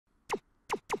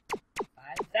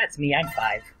That's me, I'm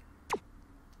 5.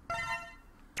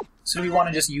 So do we want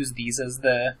to just use these as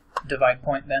the divide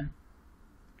point then?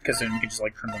 Because then we can just,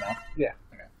 like, trim them out? Yeah.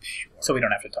 Okay. Sure. So we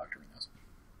don't have to talk to Renos.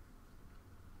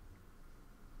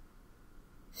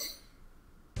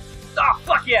 Ah,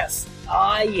 fuck yes!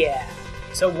 Ah, yeah.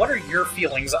 So what are your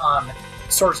feelings on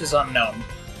Sources Unknown?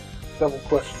 Double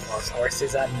question mark.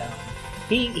 Sources unknown.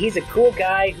 He's a cool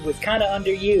guy who was kind of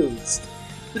underused.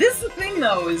 But this is the thing,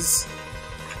 though, is...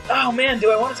 Oh, man,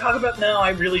 do I want to talk about... No, I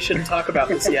really shouldn't talk about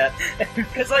this yet.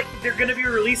 Because, like, they're going to be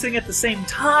releasing at the same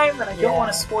time, and I don't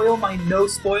want to spoil my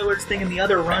no-spoilers thing in the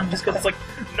other run, just because it's like,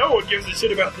 no one gives a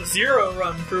shit about the Zero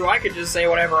run-through, I could just say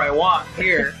whatever I want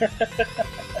here.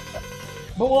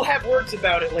 But we'll have words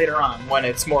about it later on, when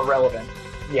it's more relevant.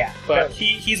 Yeah. But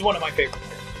he's one of my favorite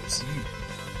characters.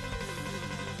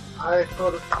 I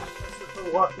thought of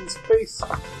Christopher Walken's face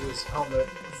on his helmet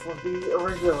for the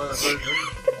regular version.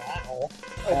 Wow.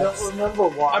 I don't remember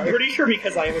why. I'm pretty sure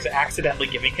because I was accidentally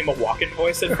giving him a Walken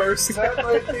voice at first. That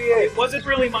might be it. It wasn't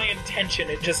really my intention,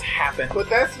 it just happened. But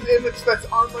that's an image that's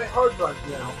on my hard drive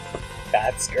now.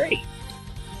 That's great.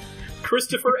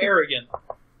 Christopher Arrogant.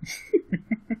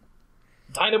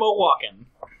 Dynamo Walken.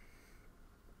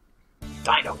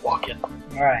 Dino Walken.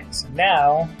 Alright, so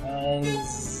now,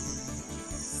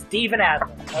 Steven Adler.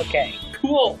 Okay.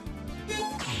 Cool!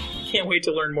 Can't wait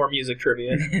to learn more music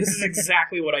trivia. This is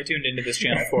exactly what I tuned into this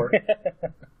channel for.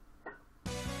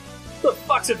 The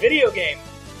fuck's a video game?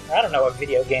 I don't know what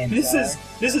video games This are.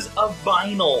 is a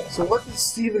vinyl. So what does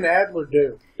Steven Adler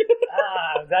do?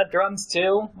 Is that drums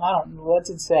too? I don't know. What's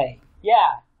it say?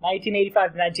 Yeah,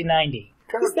 1985 to 1990.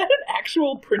 Is that an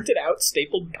actual printed out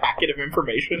stapled packet of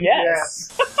information? Yes.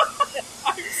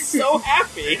 I'm so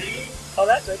happy. Oh,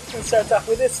 that's right. This one starts off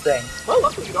with this thing. Well,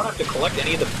 luckily you don't have to collect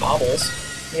any of the baubles.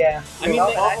 Yeah. I mean,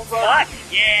 fuck!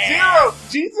 Yeah! Zero!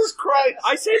 Jesus Christ!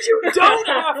 I said you don't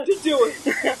have to do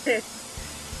it!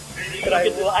 But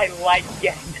I like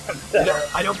getting them, though.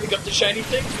 I don't pick up the shiny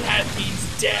thing. That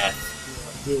means death.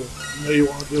 Do it. You know you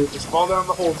want to do it. Just fall down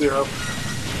the hole, Zero.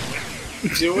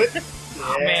 Do it.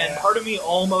 Oh, man, part of me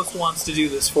almost wants to do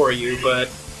this for you, but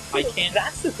I can't.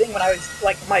 That's the thing, when I was,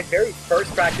 like, my very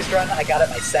first practice run, I got it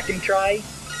my second try.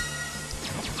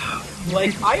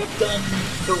 Like, I have done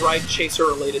the Ride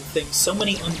Chaser-related thing so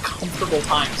many uncomfortable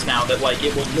times now that, like,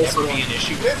 it will never be an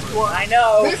issue. Missed one. I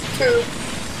know. Missed two.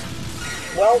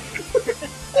 Well,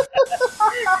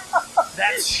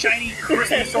 That's shiny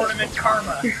Christmas ornament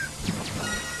karma.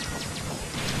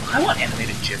 I want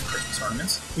animated GIF Christmas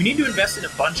ornaments. We need to invest in a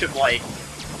bunch of, like,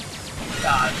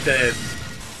 the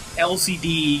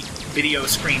LCD video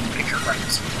screen picture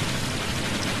frames.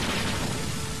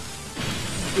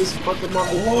 Just put them on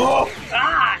the Whoa!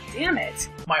 ah, damn it.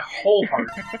 My whole heart.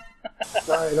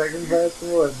 Alright, I can fast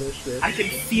forward this shit. I can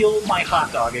feel my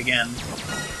hot dog again.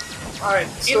 Alright,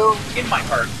 so In my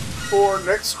heart. for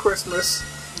next Christmas,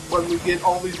 when we get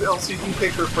all these LCD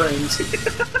picture frames,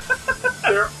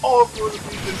 they're all going to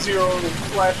be the Zero and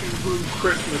flashing blue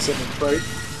Christmas image, right?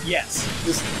 Yes.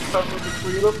 Just cover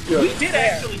between them? Good. We did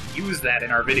actually use that in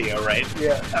our video, right?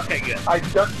 Yeah. Okay, good. I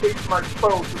duct taped my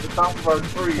phone to the top of our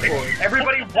tree for it.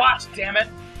 Everybody watch, damn it!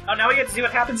 Oh, now we get to see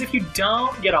what happens if you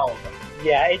don't get all of them.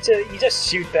 Yeah, you just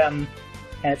shoot them,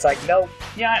 and it's like, nope.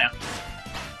 Yeah, I know.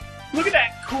 Look at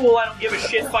that cool, I don't give a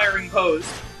shit firing pose.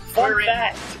 Fun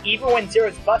fact, even when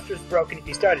Zero's Buster's broken, if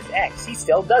you start as X, he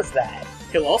still does that.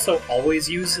 He'll also always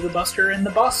use the Buster in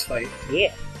the boss fight.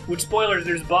 Yeah. Which, spoilers,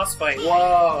 there's boss fight.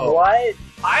 Whoa. What?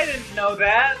 I didn't know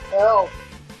that. Oh,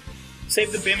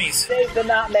 Save the bimmies. save the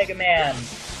not Mega Man.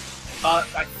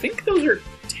 I think those are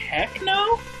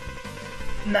Techno?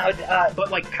 No,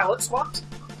 But, like, palette swapped?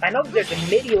 I know that there's a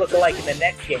MIDI look-alike in the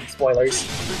next game, spoilers.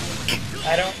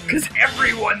 I don't... Because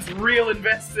everyone's real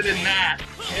invested in that.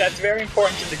 That's very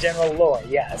important to the general lore,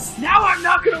 yes. Now I'm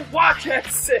not gonna watch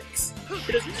X6!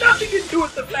 It has nothing to do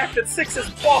with the fact that 6 is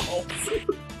balls!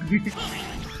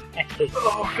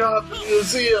 Oh god, the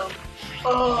museum!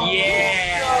 Oh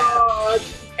Yeah! god!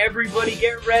 Everybody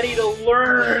get ready to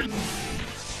learn!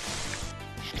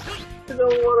 I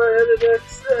don't want to edit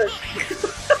X6!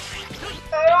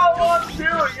 I don't want to do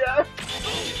it yet!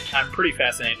 I'm pretty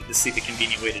fascinated to see the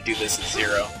convenient way to do this in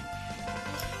Zero.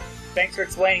 Thanks for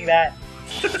explaining that.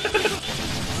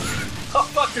 Oh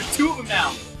fuck, there's 2 of them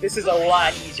now! This is a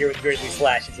lot easier with Grizzly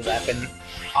Slash as a weapon.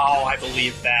 Oh, I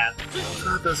believe that.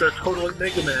 God, those are totally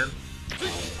Mega Man.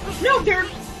 No, they're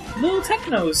little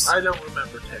Technos. I don't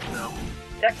remember Techno.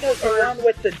 Techno's the one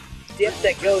with the dip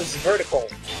that goes vertical.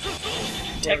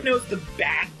 Techno's the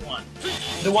bad one.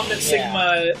 The one that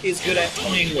Sigma is good at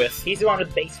toying with. He's the one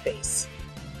with base face.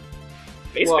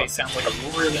 Base sounds like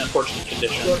a really unfortunate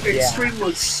condition. Look, Extreme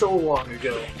was so long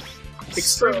ago.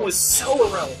 Extreme was so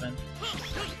irrelevant.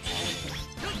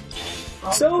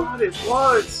 Oh So- God, it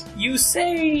was. You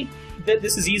say that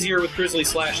this is easier with Grizzly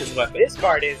Slash's weapon. This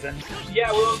part isn't.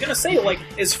 Yeah, well, I was gonna say, like,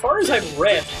 as far as I've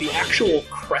read, the actual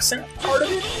crescent part of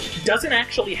it doesn't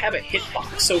actually have a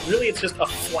hitbox, so really it's just a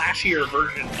flashier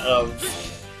version of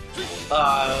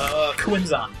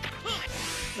Quinzon.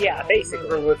 Yeah, basically.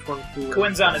 Remember which one?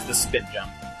 Quinzon is the spin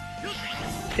jump,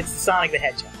 It's Sonic the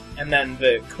Hedgehog. and then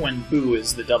the Quin Boo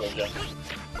is the double jump.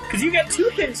 Because you get two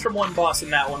things from one boss in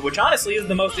that one, which honestly is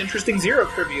the most interesting Zero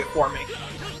trivia for me.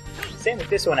 Same with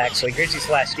this one, actually. Grizzly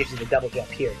Slash gives you the double jump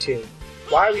here, too.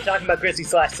 Why are we talking about Grizzly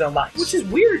Slash so much? Which is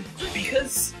weird,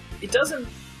 because it doesn't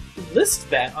list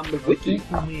that on the wiki.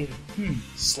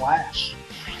 Slash.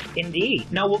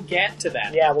 Indeed. Now we'll get to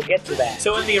that. Yeah, we'll get to that.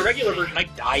 So in the irregular version, I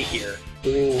die here.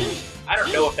 Ooh. I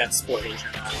don't know if that's spoilers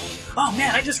or not. Oh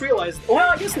man, I just realized. Well,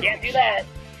 I guess Can't do that.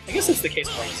 it's the case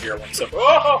of playing Zero One. So,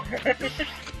 oh!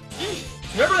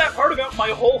 Remember that part about my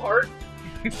whole heart?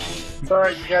 It's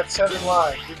alright, you got 7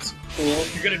 lives. It's cool.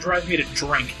 You're gonna drive me to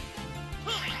drink.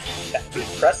 That'd be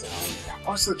impressive.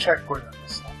 What's the checkpoint on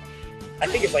this stuff? I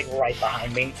think it's, like, right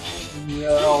behind me.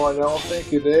 No, I don't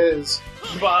think it is.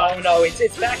 Oh, no,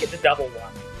 it's back at the double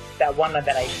one. That one that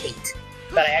I hate.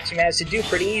 That I actually managed to do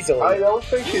pretty easily. I don't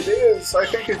think it is. I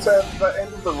think it's at the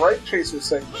end of the right chaser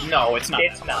segment. No, it's not.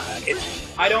 It's not.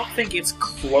 I don't think it's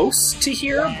close to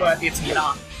here, but it's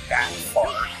not that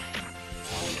far.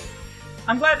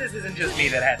 I'm glad this isn't just me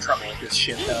that had trouble with this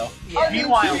shit, though. Yeah.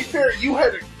 Meanwhile, to be fair, you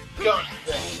had a gun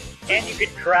then. And you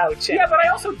could crouch. yeah, but I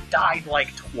also died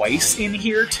like twice in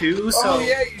here too. So Oh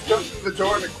yeah, you jumped through the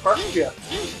door and it crushed you.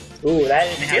 Ooh, that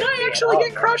didn't happen did to I me actually at all,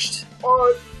 get crushed?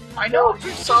 Oh, I know. you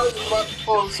saw it about to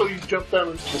close, so you jumped down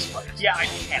into this fight. Yeah, I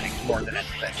panicked more than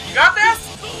anything. You got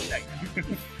this?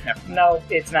 Never. No,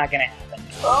 it's not gonna happen.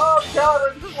 Oh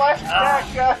god, I'm flashing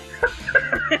back,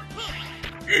 guys.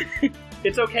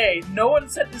 It's okay. No one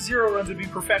said the Zero runs would be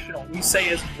professional. We say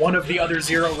as one of the other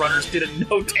Zero runners did a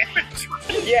no damage run.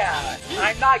 Yeah,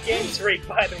 I'm not Games Freak,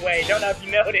 by the way. Don't know if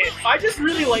you noticed. I just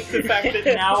really like the fact that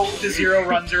now the Zero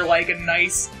runs are like a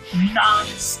nice,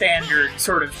 non-standard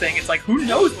sort of thing. It's like, who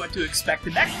knows what to expect?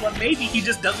 The next one, maybe he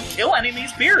just doesn't kill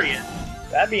enemies, period.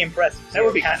 That'd be impressive. That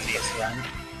would be this run.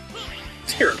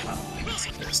 Zero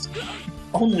pacifist.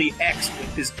 Only X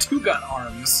with his two-gun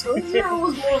arms. Well, Zero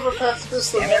was more of a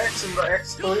pacifist than X in the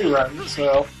X3 run,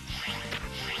 so...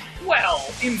 Well,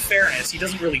 in fairness, he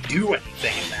doesn't really do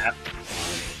anything in that.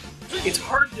 It's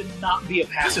hard to not be a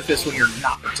pacifist when you're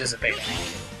not participating.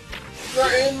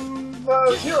 In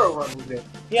the Zero run we did.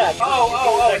 Yeah. In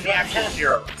the actual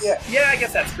Zero runs. Yeah. Yeah, I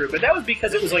guess that's true, but that was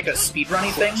because it was like a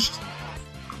speedrunning thing.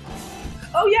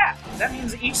 Oh yeah, that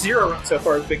means each Zero run so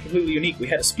far has been completely unique. We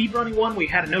had a speedrunning one, we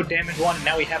had a no damage one, and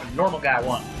now we have a normal guy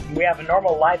one. We have a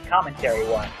normal live commentary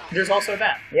one. There's also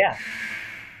that. Yeah.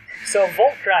 So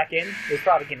Volt Kraken is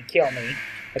probably going to kill me.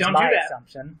 That's Don't my do that.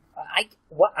 assumption.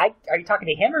 Are you talking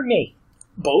to him or me?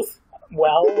 Both?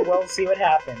 Well, we'll see what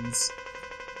happens.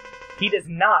 He does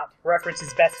not reference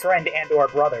his best friend and/or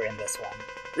brother in this one.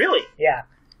 Really? Yeah.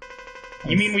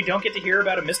 You mean we don't get to hear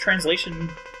about a mistranslation?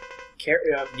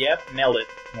 Yep, nailed it.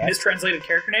 Yep. Mistranslated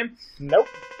character name? Nope.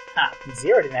 Huh.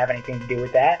 Zero didn't have anything to do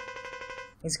with that.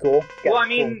 He's cool. Guys Well, I are cool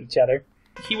mean- with each other.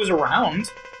 He was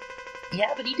around.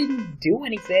 Yeah, but he didn't do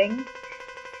anything.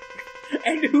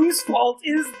 And whose fault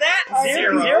is that?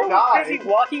 Zero. Zero was died. busy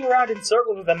walking around in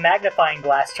circles with a magnifying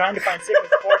glass trying to find Sigma's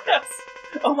portraits.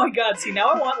 Oh my god, see, now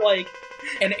I want, like,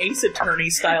 an Ace Attorney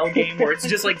style game where it's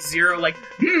just, like, Zero, like,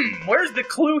 where's the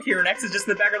clue here? And X is just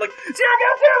in the background, like, Zero,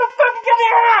 fucking get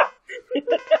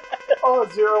here! Oh,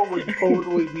 Zero would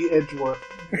totally be Edgeworth.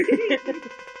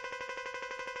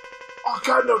 Oh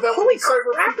god, no, that Holy would be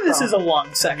Cyber crap, Peacock. this is a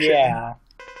long section. Yeah.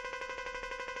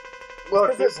 Look,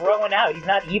 Because they're this growing out. He's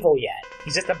not evil yet.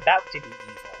 He's just about to be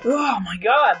evil. Oh my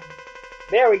god.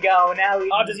 There we go. Now we...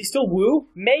 Oh, does he still woo?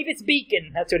 Mavis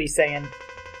Beacon. That's what he's saying.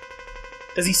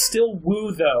 Does he still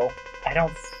woo, though? I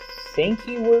don't think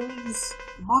he woos.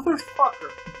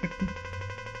 motherfucker.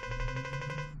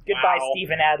 Goodbye, Wow.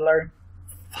 Stephen Adler.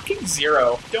 Fucking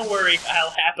Zero. Don't worry, I'll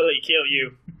happily kill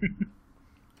you.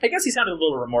 I guess he sounded a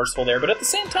little remorseful there, but at the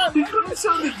same time... He could have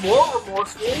sounded more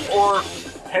remorseful or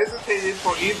hesitated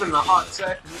for even a hot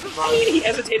second. I mean, he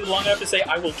hesitated long enough to say,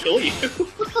 I will kill you.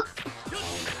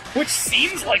 Which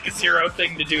seems like a Zero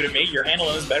thing to do to me. Your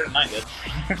handling is better than mine did.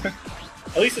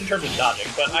 At least in terms of dodging,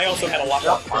 but I also had a lot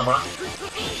more armor.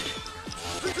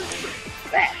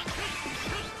 That.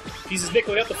 Jesus,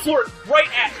 Nicholas, up the floor, right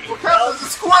at me. Look out, there's a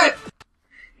squid!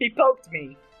 He poked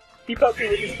me. He poked me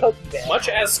with his Pokeball. Much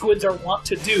as squids are wont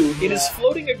to do, it is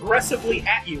floating aggressively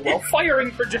at you while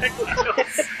firing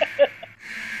projectiles.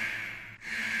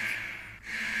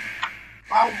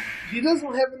 Wow, he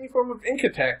doesn't have any form of ink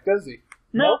attack, does he?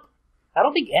 Nope. I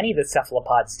don't think any of the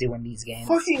cephalopods do in these games.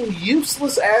 Fucking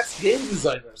useless-ass game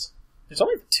designers. There's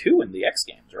only 2 in the X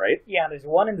games, right? Yeah, there's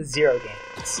 1 in the Zero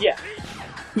games. Yeah.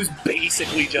 Who's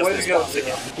basically just Way to go,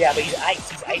 responsible. Zero. Yeah, but he's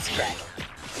Ice Kraken.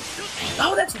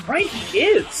 Oh, that's right, he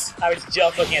is! I was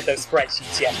just looking at those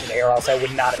spreadsheets yesterday, or else I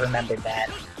would not have remembered that.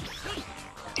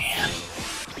 Damn.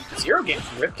 Zero games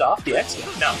ripped off the X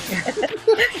games. No.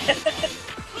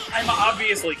 I'm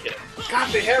obviously kidding.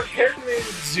 God, they have calculated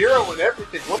Zero and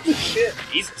everything. What the shit?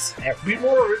 Jesus. Be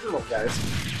more original, guys.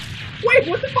 Wait,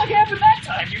 what the fuck happened that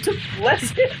time? You took less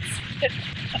hits.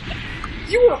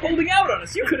 You were holding out on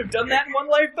us. You could have done that in one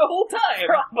life the whole time.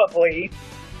 Probably.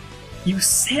 You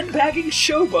sandbagging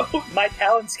showboat. My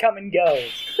talents come and go.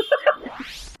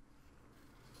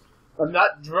 I'm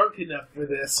not drunk enough for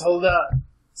this. Hold on.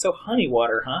 So honey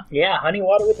water, huh? Yeah, honey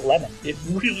water with lemon. It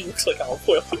really looks like olive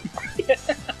oil.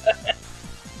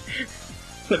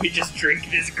 Let me just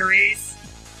drink this grease.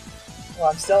 Well,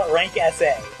 I'm still at rank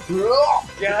SA.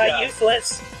 Yeah.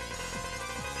 Useless.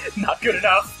 Not good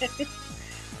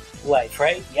enough. Life,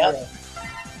 right? Yep.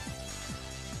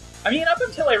 I mean, up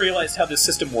until I realized how this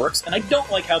system works, and I don't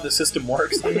like how the system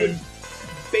works, I would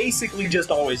basically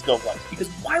just always go light. Because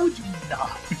why would you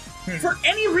not? For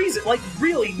any reason, like,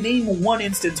 really, name one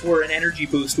instance where an energy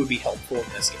boost would be helpful in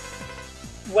this game.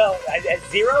 Well, at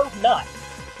Zero, none.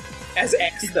 As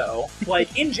X, though.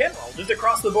 Like, in general, just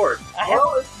across the board.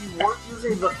 Well, if you weren't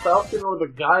using the Falcon or the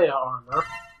Gaia armor,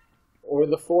 or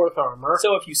the 4th armor...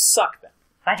 So if you suck, then.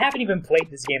 I haven't even played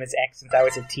this game as X since I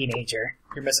was a teenager.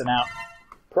 You're missing out.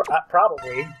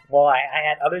 Probably. Well, I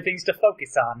had other things to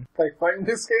focus on. Like fighting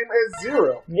this game as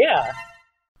Zero. Yeah.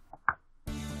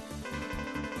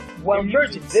 Well,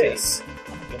 emergency.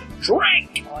 I'm gonna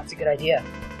drink! Oh, that's a good idea.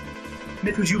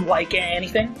 Myth, would you like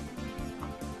anything?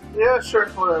 Yeah, sure,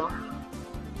 whatever.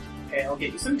 Okay, I'll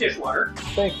get you some dishwater.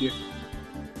 Thank you.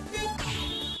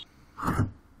 Oh,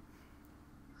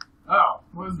 I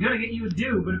was gonna get you a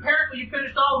do, but apparently you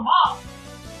finished all of them off!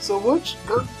 So which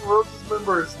Guns N' Roses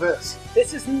member is this?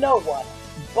 This is no one,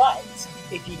 but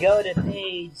if you go to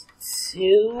page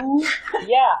 2,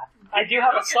 yeah, I do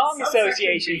have a song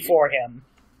association for him.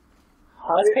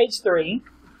 That's page 3.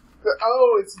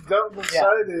 Oh, it's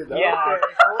double-sided. Yeah. Okay,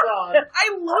 hold on.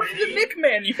 I love the Nick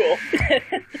manual!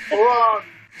 Hold on.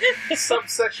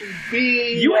 Subsection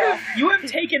B. You have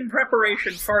taken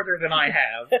preparation farther than I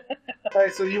have. Hey,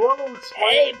 so you want to explain?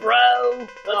 Hey, bro,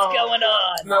 what's going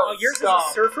on? No, Oh, yours stop.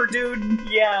 is a surfer dude?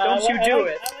 Yeah, Don't you do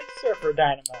it. I like Surfer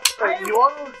Dynamo. Hey, you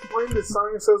want to explain the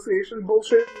song association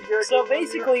bullshit? You got So going on here?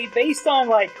 basically, based on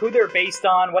like who they're based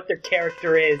on, what their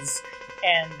character is,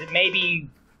 and maybe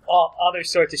all other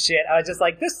sorts of shit, I was just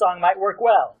like, this song might work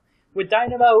well. With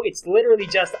Dynamo, it's literally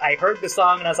just, I heard the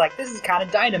song and I was like, this is kind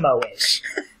of Dynamo-ish.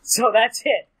 So that's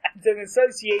it. It's an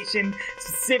association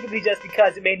specifically just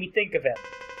because it made me think of him.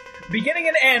 Beginning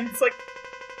and end, it's like,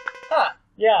 huh,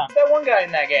 Yeah. that one guy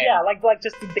in that game. Yeah, like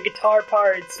just the guitar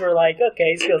parts were like,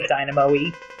 okay, this feels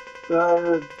Dynamo-y.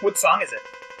 What song is it?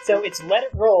 So it's Let It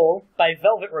Roll by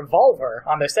Velvet Revolver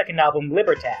on their second album,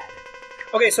 Libertad.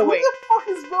 Okay, so What wait. the fuck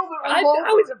is Velvet I Revolver?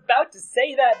 was about to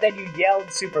say that, then you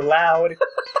yelled super loud.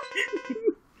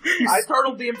 I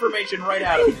startled the information right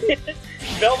out of me.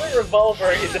 Velvet Revolver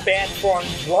is a band formed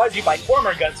largely by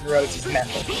former Guns N' Roses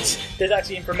members. There's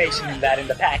actually information in that in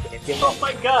the packet. If you Oh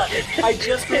my god, I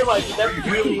just realized that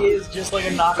really is just like a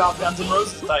knockoff Guns N'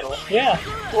 Roses title. Yeah.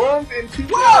 Formed in 2002.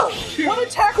 Whoa! What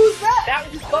attack was that? That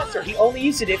was his buster. He only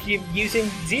used it if you're using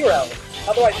Zero.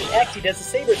 Otherwise, with X, he does the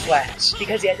Saber Slash,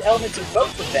 because he has elements of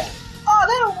both of them. Oh,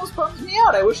 that almost bums me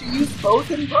out. I wish he used both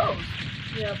and both.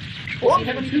 Yeah. Formed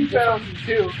in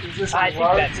 2002, consisting I think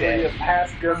that's largely it. of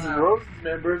past Guns N' Roses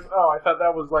members. Oh, I thought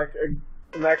that was like an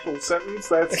actual sentence.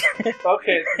 That's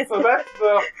okay. So that's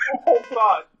the whole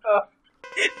thought.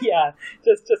 Yeah,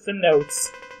 just the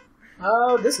notes.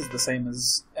 Oh, this is the same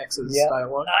as X's Yep.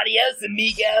 dialogue. Adios,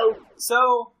 amigo.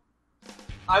 So,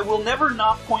 I will never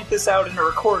not point this out in a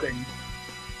recording.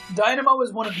 Dynamo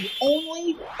is one of the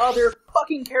only other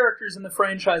fucking characters in the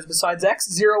franchise besides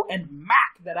X-Zero and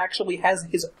Mac that actually has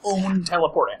his own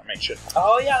teleport animation.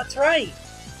 Oh, yeah, that's right.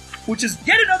 Which is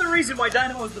yet another reason why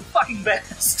Dynamo is the fucking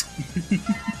best.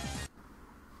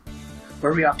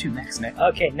 Where are we off to next, Nick?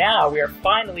 Okay, now we are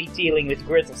finally dealing with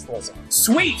Grizzly Slizzle.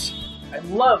 Sweet! I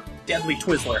love Deadly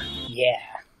Twizzler. Yeah.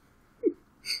 I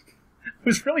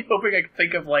was really hoping I could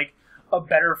think of, like, a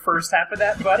better first half of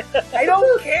that, but I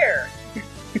don't care.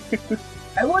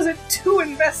 I wasn't too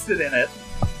invested in it.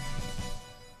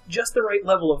 Just the right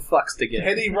level of fucks to get.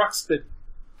 Teddy Ruxpin.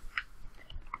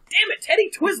 Damn it, Teddy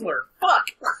Twizzler! Fuck!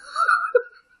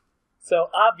 So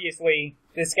obviously,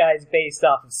 this guy's based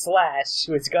off of Slash,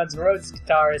 who was Guns N' Roses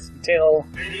guitarist until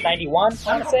 91,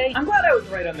 I want to say. I'm glad I was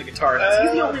right on the guitar.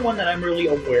 He's the only one that I'm really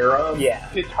aware of. Yeah.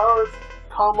 Guitarist,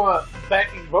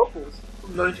 backing vocals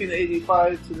from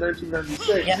 1985 to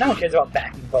 1996. Yeah, no one cares about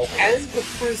backing vocals. And The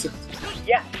Prison.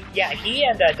 Yeah, he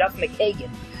and Duff McKagan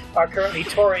are currently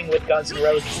touring with Guns N'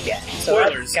 Roses again. So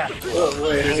Spoilers. that's kind of cool. Oh,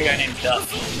 wait. There's a guy named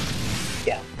Duff.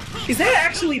 Yeah. Is that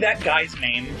actually that guy's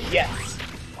name? Yes.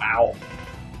 Wow.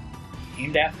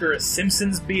 Named after a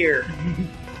Simpsons beer.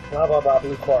 Blah, blah, blah,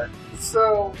 blue corn.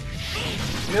 So,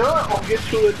 you know what? I'll get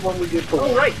to it when we get to it.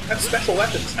 Oh, right. You have special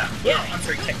weapons now. Yeah. I'm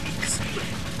sorry, techniques.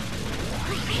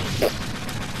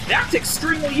 That's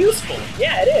extremely useful.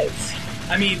 Yeah, it is.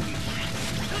 I mean,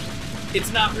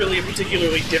 it's not really a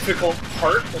particularly difficult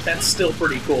part, but that's still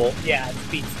pretty cool. Yeah, it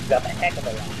speeds things up a heck of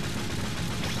a lot.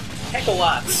 Heck a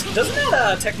lot. Doesn't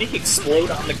that technique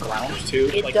explode on the ground, too?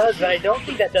 It does, but I don't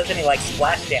think that does any,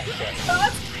 splash damage. Oh,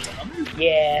 that's dumb.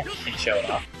 Yeah. And show it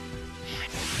off.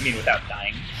 I mean, without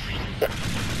dying.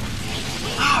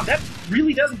 Ah, that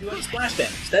really doesn't do any splash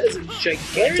damage. That is a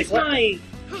gigantic weapon.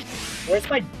 Where's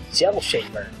my gel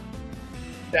shaver?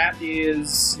 That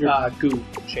is goo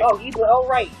shape. Oh,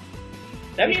 right.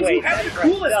 That means you have the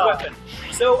coolest weapon.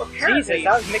 So apparently, Jesus,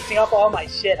 I was mixing up all my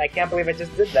shit. I can't believe I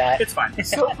just did that. it's fine.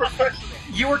 So professional.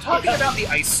 You were talking about the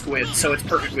ice squid, so it's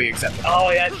perfectly acceptable.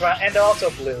 Oh, yeah, that's right. And they're also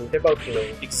blue. They're both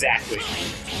blue. Exactly.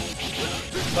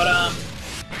 But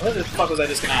what the fuck was I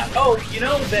just gonna ask? Oh, you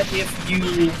know that if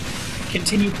you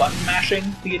continue button mashing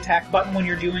the attack button when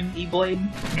you're doing E-Blade,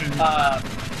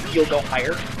 you'll go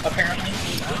higher, apparently.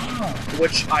 Oh.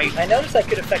 Which I noticed I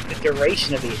could affect the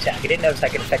duration of the attack. I didn't notice I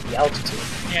could affect the altitude.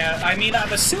 Yeah, I mean,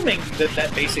 I'm assuming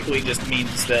that basically just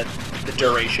means that the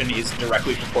duration is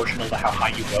directly proportional to how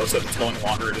high you go, so if it's going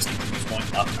longer, it just continues going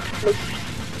up.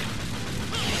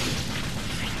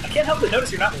 I can't help but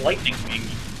notice you're not lightning-ing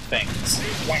things.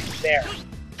 Yeah, there.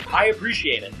 I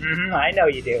appreciate it. Mm-hmm, I know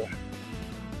you do.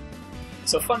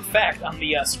 So fun fact, on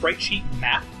the sprite sheet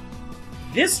map,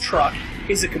 this truck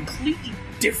is a completely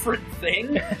different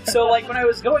thing. So when I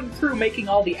was going through making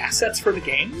all the assets for the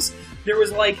games, there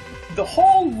was the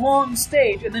whole long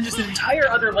stage and then just an entire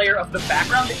other layer of the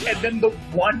background and then the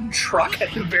one truck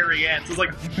at the very end. So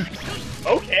it's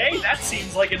okay, that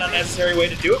seems like an unnecessary way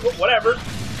to do it, but whatever.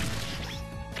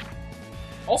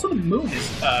 Also, the moon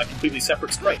is a completely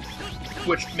separate sprite,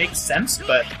 which makes sense,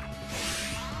 but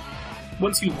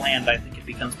once you land, I think it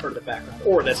becomes part of the background.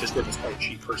 Or that's just where the sprite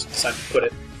sheet person decided to put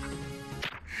it.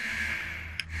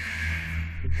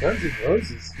 Guns N'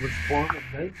 Roses was formed in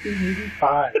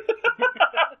 1985.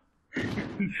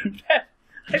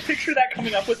 I picture that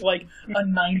coming up with a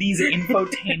 90s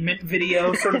infotainment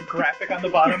video sort of graphic on the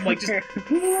bottom, just...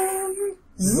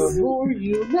 The more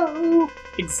you know.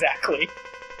 Exactly.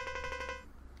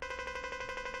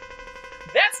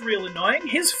 That's real annoying.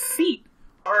 His feet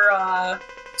are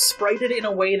sprited in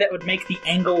a way that would make the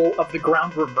angle of the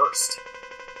ground reversed.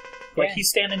 Yeah. He's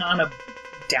standing on a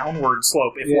downward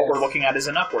slope if what we're looking at is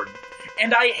an upward.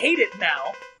 And I hate it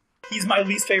now. He's my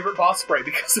least favorite boss sprite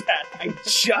because of that. I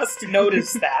just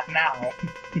noticed that now.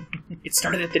 It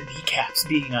started at the kneecaps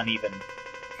being uneven.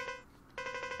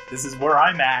 This is where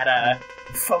I'm at,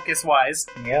 focus-wise.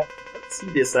 Yep. Let's see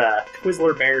this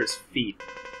Twizzler Bear's feet.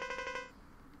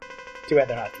 Too bad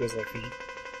they're not Twizzler feet.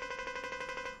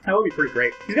 That would be pretty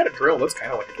great. He's got a drill, looks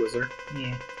kind of like a Twizzler.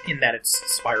 Yeah. In that it's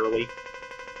spirally.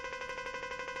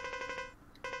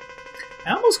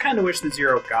 I almost kind of wish that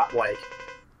Zero got,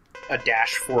 a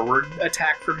dash forward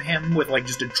attack from him with,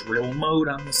 just a drill mode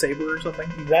on the saber or something.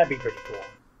 That'd be pretty cool.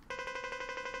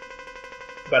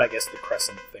 But I guess the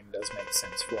crescent thing does make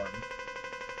sense for him.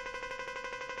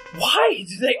 Why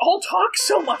do they all talk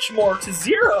so much more to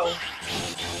Zero?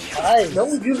 No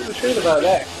one gives a shit about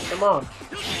that. Come on.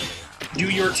 Do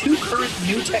your two current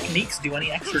new techniques do any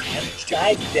extra damage to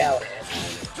I doubt it.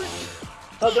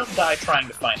 Oh, don't die trying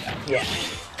to find out. Yeah.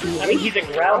 I mean, he's a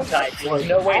ground type, so there's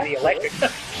no way the electric...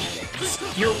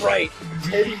 You're right.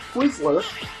 Teddy Twizzler,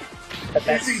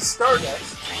 Dizzy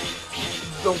Stardust,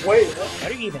 The Whale,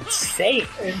 What are you even saying?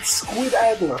 and Squid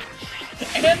Adler.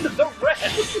 And the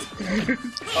rest!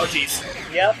 Oh, jeez.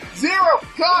 Yep. Zero!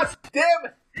 God damn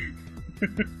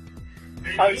it!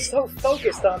 I was so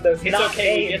focused on those It's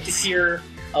okay, we get to hear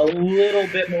a little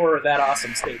bit more of that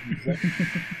awesome stage music.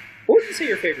 What would you say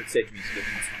your favorite stage music is in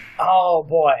this one? Oh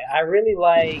boy, I really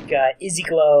like Izzy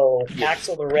Glow,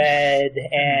 Axel the Red,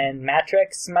 and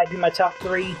Matrix might be my top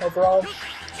 3 overall.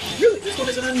 Really? This one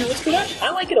isn't on your list for that?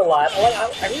 I like it a lot.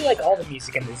 I really like all the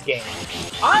music in this game.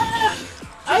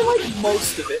 I like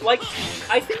most of it. Like,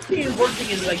 I think the important thing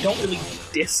is that I don't really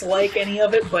dislike any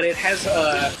of it, but it has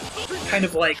a kind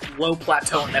of like low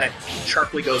plateau and then it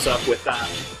sharply goes up with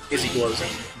Izzy Glows and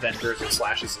Vendors and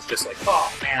Slashes. It's just like,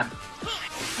 oh man.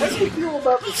 How do you feel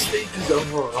about the stages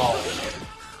overall?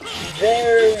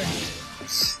 They're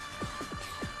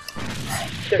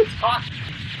tough.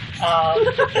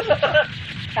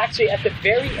 Actually, at the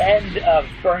very end of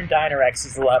Burn Diner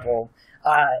X's level,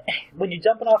 when you're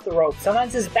jumping off the rope,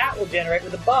 sometimes this bat will generate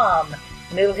with a bomb,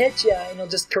 and it'll hit you, and it'll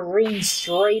just careen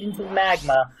straight into the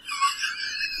magma.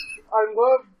 I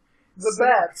love the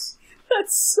bats.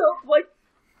 That's so, like,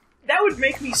 that would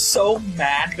make me so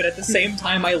mad, but at the same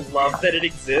time, I love that it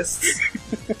exists.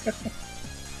 It's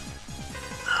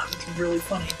really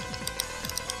funny.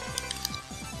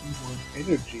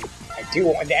 Energy. I do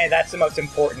want, and that's the most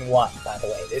important one, by the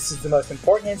way. This is the most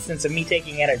important instance of me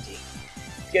taking energy.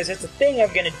 Because it's a thing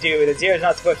I'm going to do that Zero's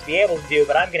not supposed to be able to do,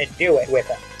 but I'm going to do it with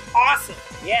him. Awesome!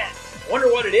 Yeah! I wonder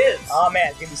what it is. Oh man,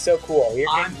 it's going to be so cool. You're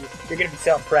going to be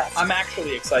so impressed. I'm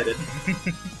actually excited.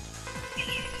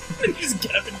 Just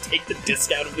get up and take the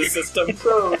disc out of the system.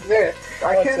 So, Nick,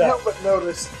 I What's can't up? help but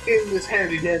notice in this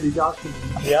handy-dandy document,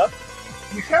 Yep.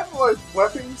 you capitalize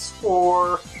weapons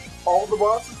for all the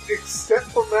bosses except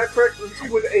for Matrix and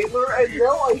Squid Aether, and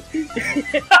now I hate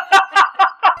you.